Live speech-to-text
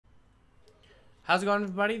How's it going,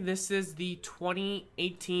 everybody? This is the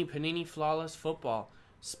 2018 Panini Flawless Football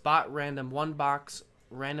Spot Random One Box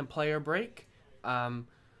Random Player Break.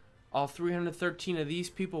 All 313 of these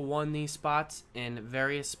people won these spots in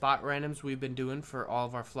various spot randoms we've been doing for all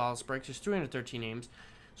of our Flawless breaks. There's 313 names,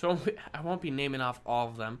 so I won't be naming off all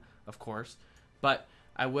of them, of course, but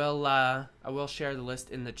I will share the list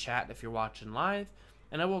in the chat if you're watching live,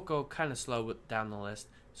 and I will go kind of slow down the list.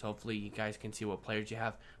 So hopefully you guys can see what players you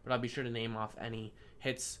have. But I'll be sure to name off any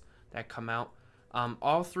hits that come out.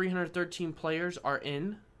 All 313 players are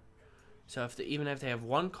in. So even if they have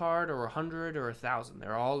one card or 100 or 1,000,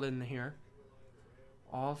 they're all in here.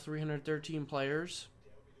 All 313 players.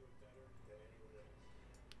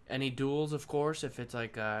 Any duels, of course, if it's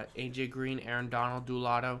like A.J. Green, Aaron Donald, dual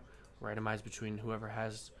auto. Randomized between whoever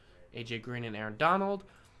has A.J. Green and Aaron Donald.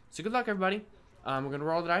 So good luck, everybody. We're going to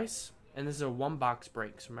roll the dice. And this is a one-box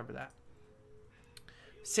break, so remember that.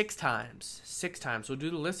 6 times. 6 times. We'll do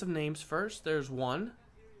the list of names first. There's 1,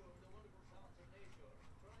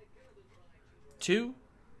 2,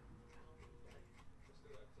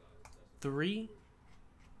 3,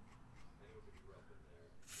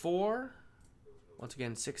 4. Once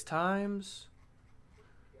again, 6 times.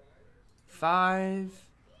 5,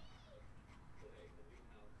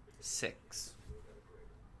 6.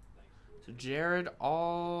 So Jared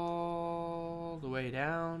all the way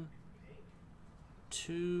down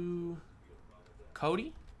to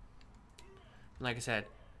Cody. And like I said,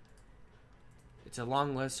 it's a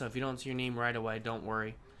long list, so if you don't see your name right away, don't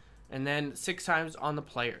worry. And then 6 times on the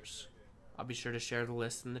players. I'll be sure to share the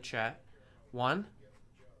list in the chat. 1,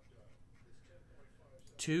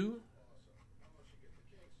 2,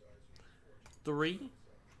 3,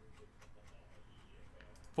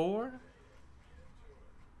 4,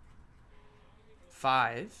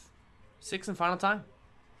 5, 6, and final time.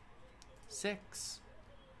 6.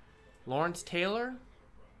 Lawrence Taylor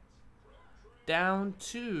down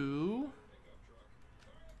to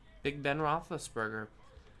Big Ben Roethlisberger.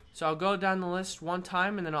 So I'll go down the list one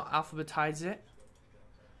time and then I'll alphabetize it.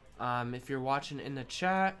 If you're watching in the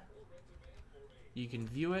chat, you can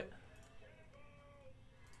view it.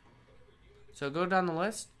 So I'll go down the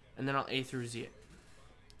list and then I'll A through Z it.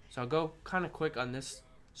 So I'll go kind of quick on this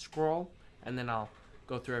scroll. And then I'll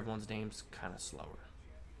go through everyone's names kind of slower.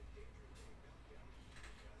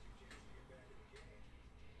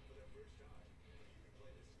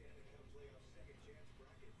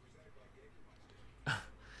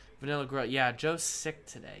 Vanilla Grill. Yeah, Joe's sick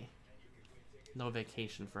today. No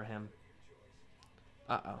vacation for him.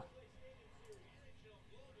 Uh-oh.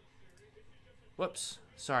 Whoops.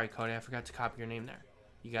 Sorry, Cody. I forgot to copy your name there.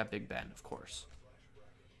 You got Big Ben, of course.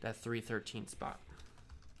 That 313 spot.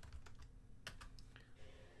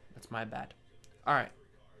 That's my bad. Alright.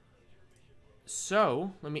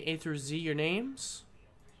 So, let me A through Z your names.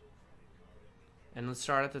 And let's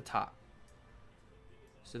start at the top.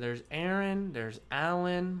 So there's Aaron, there's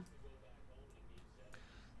Alan,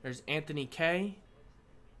 there's Anthony K,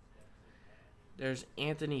 there's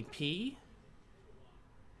Anthony P,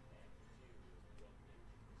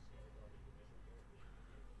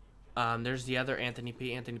 there's the other Anthony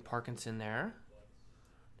P, Anthony Parkinson there.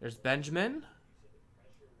 There's Benjamin.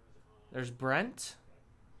 There's Brent,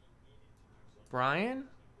 Brian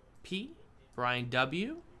P, Brian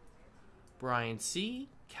W, Brian C,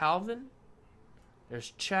 Calvin.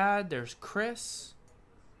 There's Chad, there's Chris,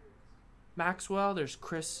 Maxwell, there's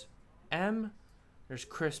Chris M, there's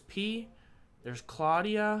Chris P, there's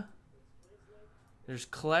Claudia, there's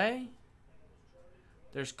Clay,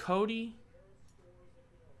 there's Cody,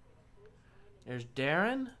 there's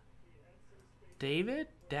Darren, David,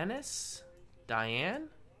 Dennis, Diane,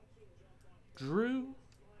 Drew,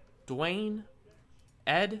 Dwayne,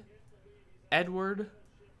 Ed, Edward,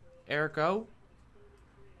 Eric O,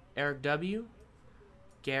 Eric W,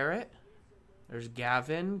 Garrett, there's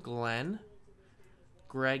Gavin, Glenn,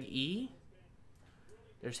 Greg E,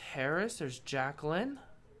 there's Harris, there's Jacqueline,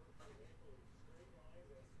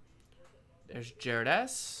 there's Jared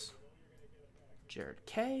S, Jared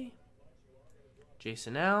K,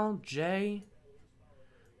 Jason L, J,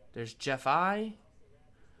 there's Jeff I,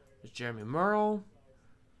 there's Jeremy Merle,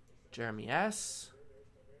 Jeremy S,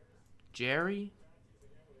 Jerry,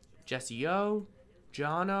 Jesse O,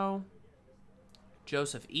 John O,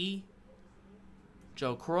 Joseph E,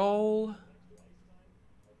 Joe Kroll,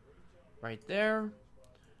 right there,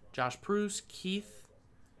 Josh Bruce, Keith,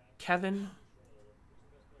 Kevin,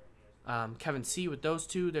 Kevin C with those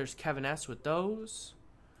two, there's Kevin S with those,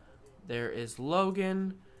 there is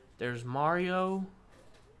Logan, there's Mario,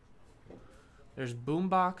 there's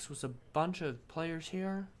Boombox with a bunch of players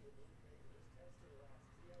here,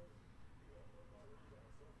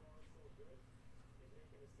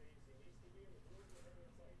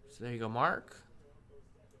 So there you go, Mark.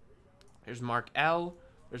 There's Mark L.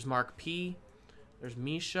 There's Mark P. There's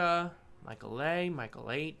Misha, Michael A,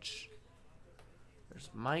 Michael H. There's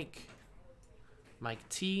Mike, Mike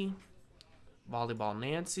T, Volleyball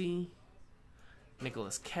Nancy,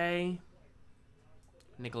 Nicholas K,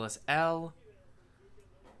 Nicholas L,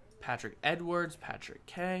 Patrick Edwards, Patrick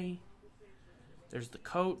K. There's the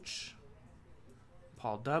coach,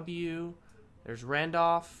 Paul W. There's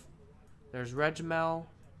Randolph. There's Regimel.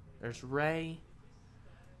 There's Ray,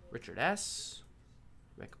 Richard S,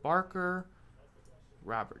 Rick Barker,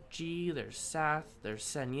 Robert G. There's Seth. There's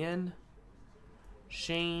Sen Yin,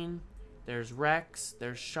 Shane. There's Rex.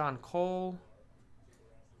 There's Sean Cole,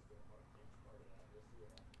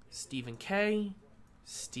 Stephen K,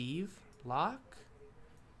 Steve Locke,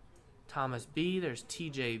 Thomas B. There's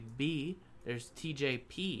TJ B. There's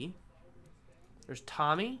TJP. There's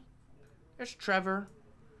Tommy. There's Trevor.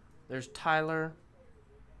 There's Tyler,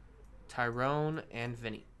 Tyrone, and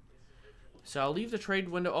Vinny. So I'll leave the trade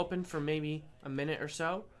window open for maybe a minute or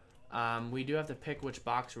so. We do have to pick which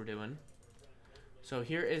box we're doing. So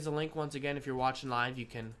here is a link once again. If you're watching live, you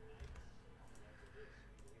can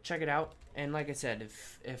check it out. And like I said,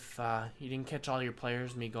 if you didn't catch all your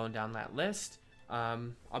players, me going down that list,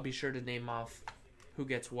 I'll be sure to name off who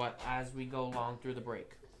gets what as we go along through the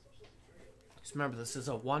break. Just remember, this is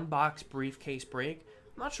a one-box briefcase break.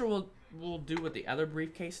 I'm not sure we'll do with the other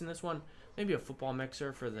briefcase in this one. Maybe a football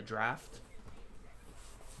mixer for the draft.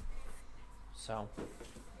 So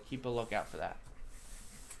keep a lookout for that.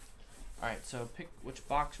 Alright, so pick which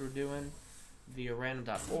box we're doing via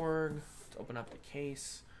random.org. Let's open up the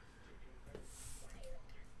case.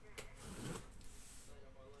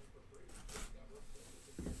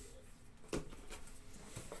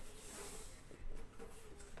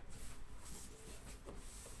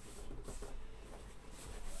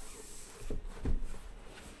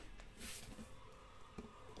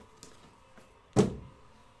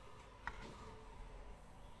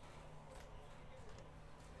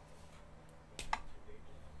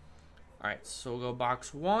 Alright, so we'll go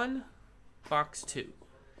box 1, box 2.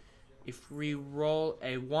 If we roll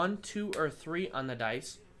a 1, 2, or 3 on the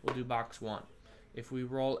dice, we'll do box 1. If we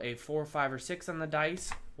roll a 4, 5, or 6 on the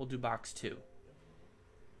dice, we'll do box 2.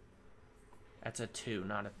 That's a 2,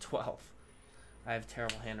 not a 12. I have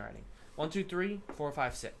terrible handwriting. 1, 2, 3, 4,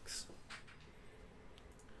 5, 6.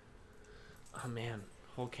 Oh man,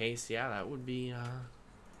 whole case, yeah, that would be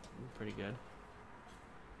pretty good.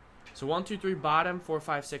 So 1, 2, 3 bottom, 4,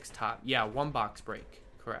 5, 6 top. Yeah, one box break.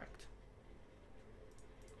 Correct.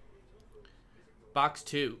 Box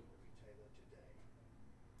 2.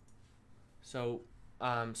 So,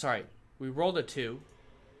 sorry. We rolled a 2.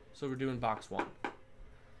 So we're doing box 1.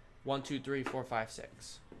 1, 2, 3, 4, 5,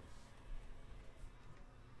 6.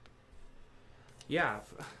 Yeah.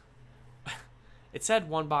 It said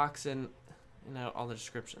one box in all the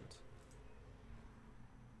descriptions.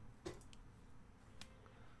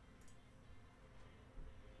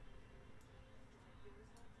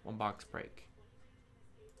 One box break.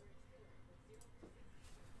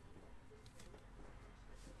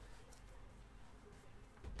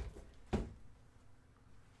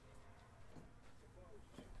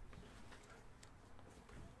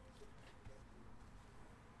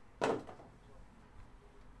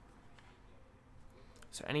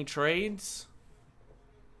 So any trades?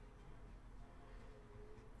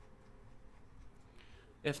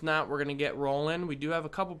 If not, we're going to get rolling. We do have a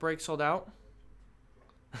couple breaks sold out.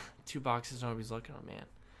 2 boxes, nobody's looking. Oh, man.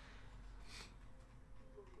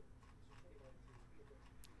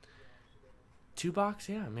 Two box?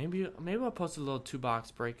 Yeah, maybe I'll post a little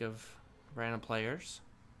 2-box break of random players.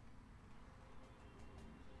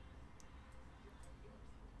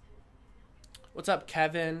 What's up,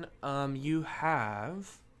 Kevin? You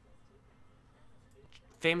have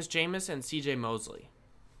Famous Jameis and CJ Mosley.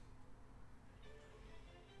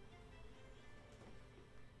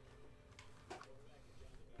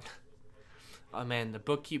 Oh man, the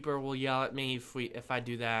bookkeeper will yell at me if I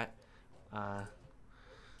do that.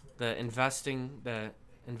 The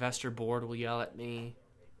investor board will yell at me.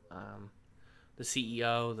 The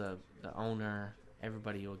CEO, the owner,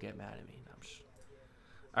 everybody will get mad at me. No,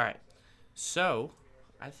 all right, so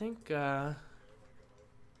I think we're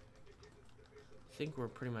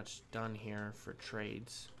pretty much done here for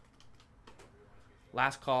trades.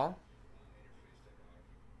 Last call.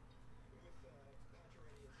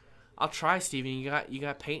 I'll try, Steven. You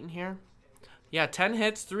got Peyton here? Yeah, 10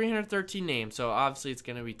 hits, 313 names. So obviously it's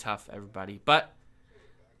gonna be tough, everybody. But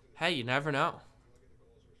hey, you never know.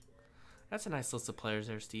 That's a nice list of players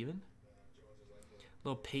there, Steven.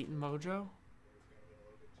 Little Peyton mojo.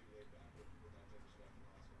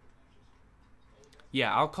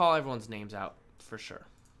 Yeah, I'll call everyone's names out for sure.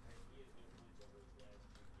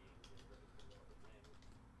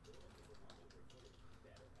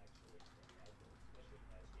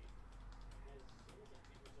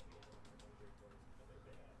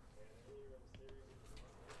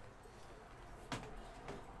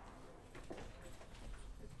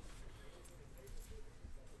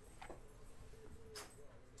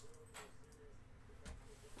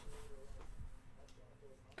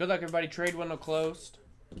 Good luck, everybody. Trade window closed.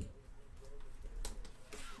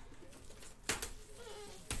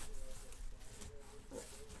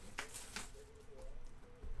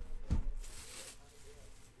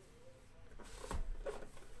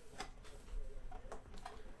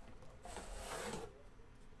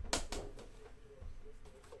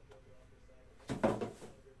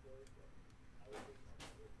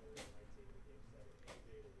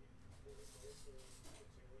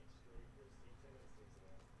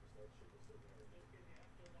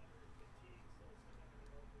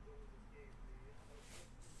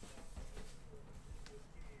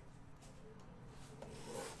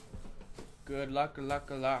 Good luck, good luck,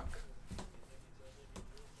 good luck.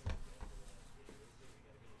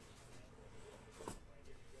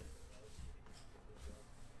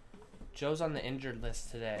 Joe's on the injured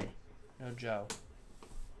list today. No Joe.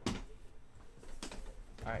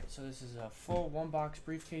 Alright, so this is a full one-box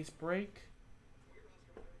briefcase break.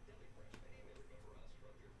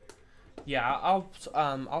 Yeah,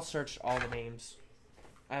 I'll search all the names.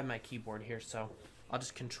 I have my keyboard here, so I'll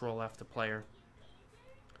just control F the player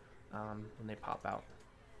when they pop out.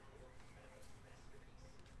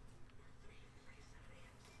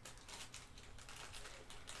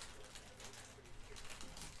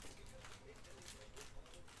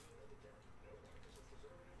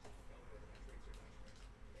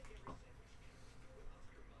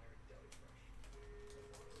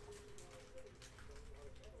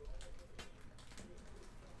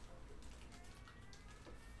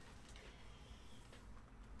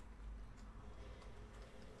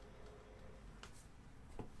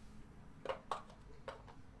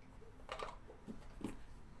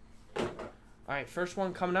 Alright, first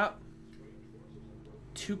one coming up.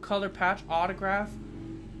 2-color patch autograph.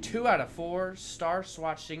 2 out of 4 star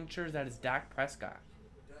swatch signatures. That is Dak Prescott.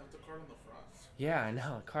 Yeah, with the card on the front. Yeah, I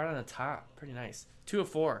know. Card on the top. Pretty nice. 2 of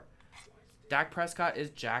 4. Dak Prescott is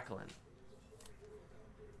Jacqueline.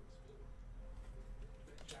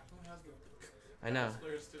 Jacqueline has the I know.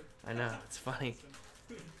 players too. I know. It's funny.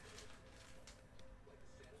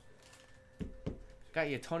 Got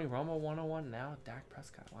you Tony Romo 101 now. Dak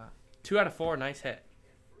Prescott. Wow. 2 out of 4. Nice hit.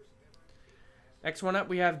 Next one up,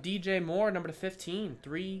 we have DJ Moore, number 15.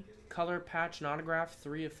 3-color patch and autograph.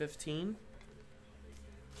 3 of 15.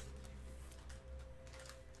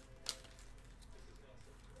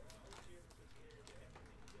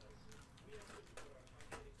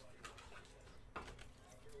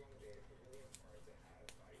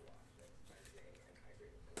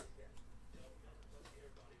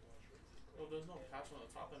 Well, there's no patch on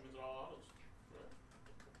the top. That means they're all autos. Right?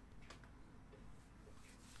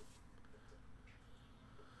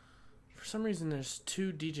 For some reason, there's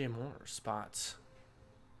 2 DJ Moore spots.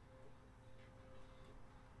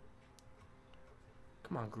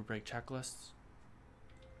 Come on, group break checklists.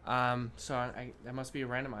 So that must be a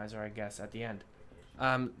randomizer, I guess, at the end.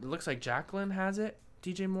 It looks like Jacqueline has it,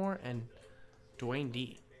 DJ Moore, and Dwayne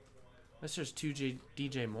D. Unless there's 2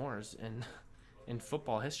 DJ Moores in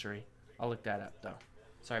football history. I'll look that up, though.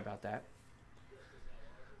 Sorry about that.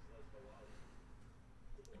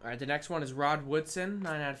 All right, the next one is Rod Woodson,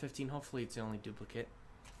 9 out of 15. Hopefully it's the only duplicate.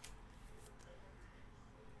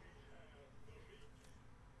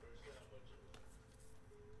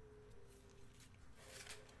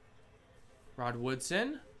 Rod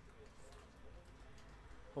Woodson.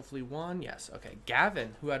 Hopefully 1. Yes, okay.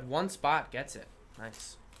 Gavin, who had 1 spot, gets it.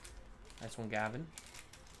 Nice. Nice one, Gavin.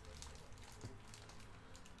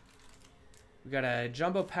 We got a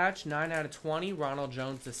jumbo patch, 9 out of 20. Ronald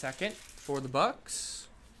Jones II for the Bucks.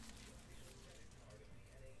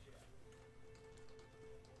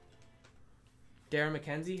 Darren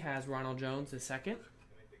McKenzie has Ronald Jones II.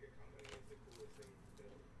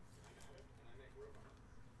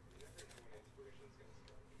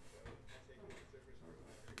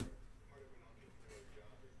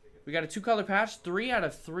 We got a 2-color patch, 3 out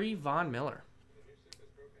of 3, Von Miller.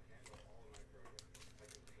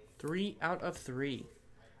 3 out of 3,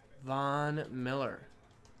 Von Miller.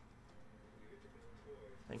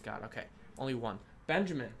 Thank God. Okay, only 1.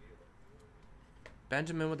 Benjamin.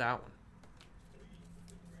 Benjamin with that one.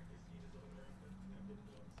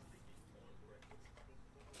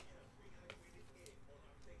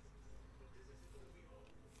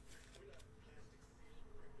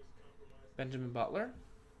 Benjamin Butler.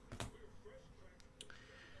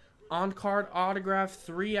 On-card autograph,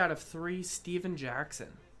 3 out of 3, Steven Jackson.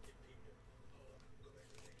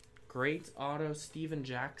 Great auto, Steven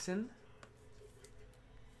Jackson.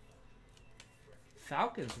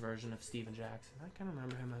 Falcons version of Steven Jackson. I kind of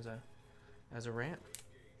remember him as a Ram.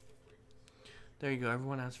 There you go.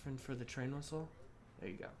 Everyone asking for the train whistle. There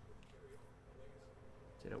you go.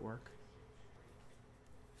 Did it work?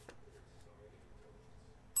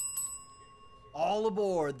 All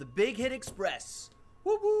aboard the Big Hit Express.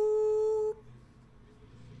 Whoop whoop.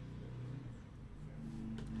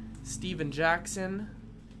 Steven Jackson.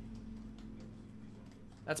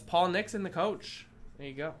 That's Paul Nixon, the coach. There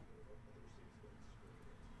you go.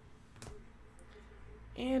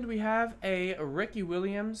 And we have a Ricky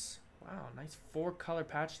Williams. Wow, nice 4-color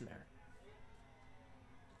patch in there.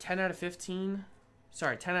 10 out of 15.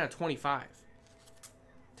 Sorry, 10 out of 25.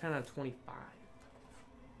 10 out of 25.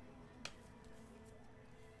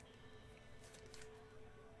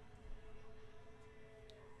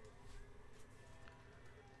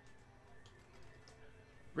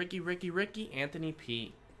 Ricky, Anthony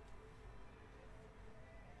P.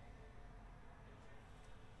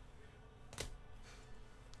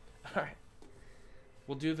 All right.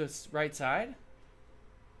 We'll do this right side.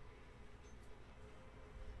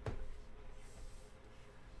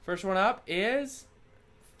 First one up is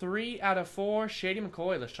 3 out of 4, Shady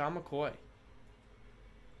McCoy, LaShawn McCoy.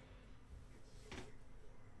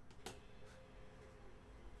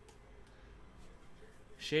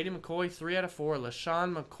 Shady McCoy, 3 out of 4.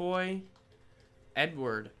 LaShawn McCoy,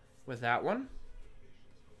 Edward with that one.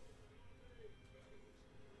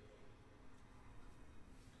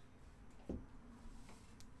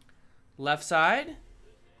 Left side,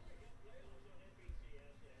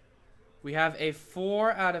 we have a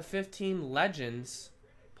 4 out of 15 Legends.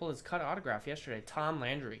 Pulled his cut autograph yesterday. Tom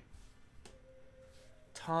Landry.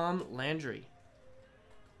 Tom Landry.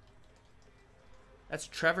 That's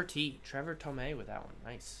Trevor T. Trevor Tomei with that one.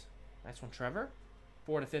 Nice. Nice one, Trevor.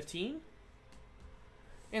 4 to 15.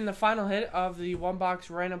 And the final hit of the one-box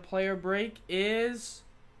random player break is...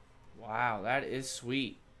 Wow, that is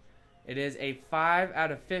sweet. It is a 5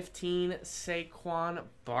 out of 15 Saquon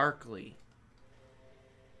Barkley.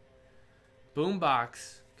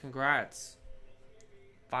 Boombox. Congrats.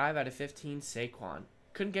 5 out of 15 Saquon.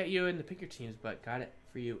 Couldn't get you in the pick your teams, but got it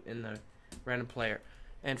for you in the random player.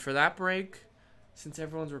 And for that break... Since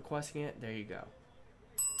everyone's requesting it, there you go.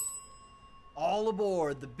 All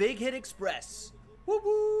aboard the Big Hit Express. Whoop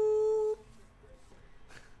whoop.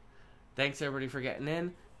 Thanks everybody for getting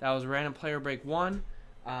in. That was random player break 1.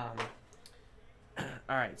 All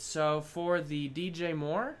right, so for the DJ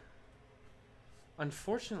Moore,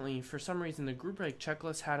 unfortunately, for some reason, the group break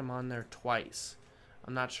checklist had him on there twice.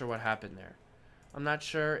 I'm not sure what happened there. I'm not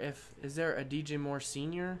sure if... Is there a DJ Moore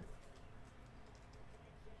Senior?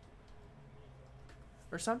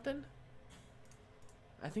 Or something?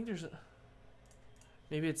 I think there's a...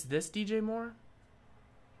 Maybe it's this DJ Moore?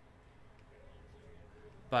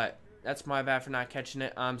 But that's my bad for not catching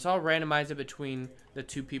it. So I'll randomize it between the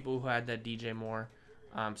 2 people who had that DJ Moore,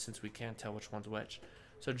 since we can't tell which one's which.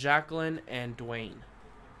 So Jacqueline and Dwayne.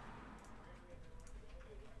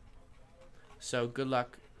 So good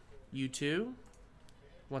luck, you two.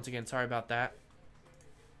 Once again, sorry about that.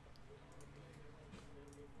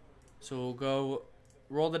 So we'll go...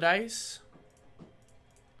 Roll the dice.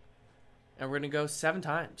 And we're going to go 7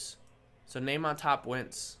 times. So name on top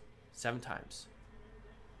wins. 7 times.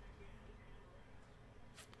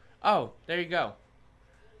 Oh, there you go.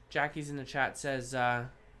 Jackie's in the chat says,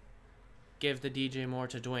 give the DJ Moore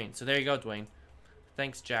to Dwayne. So there you go, Dwayne.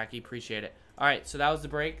 Thanks, Jackie. Appreciate it. All right, so that was the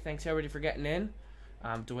break. Thanks, everybody, for getting in.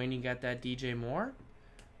 Dwayne, you got that DJ Moore.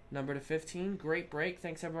 Number to 15. Great break.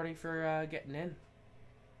 Thanks, everybody, for getting in.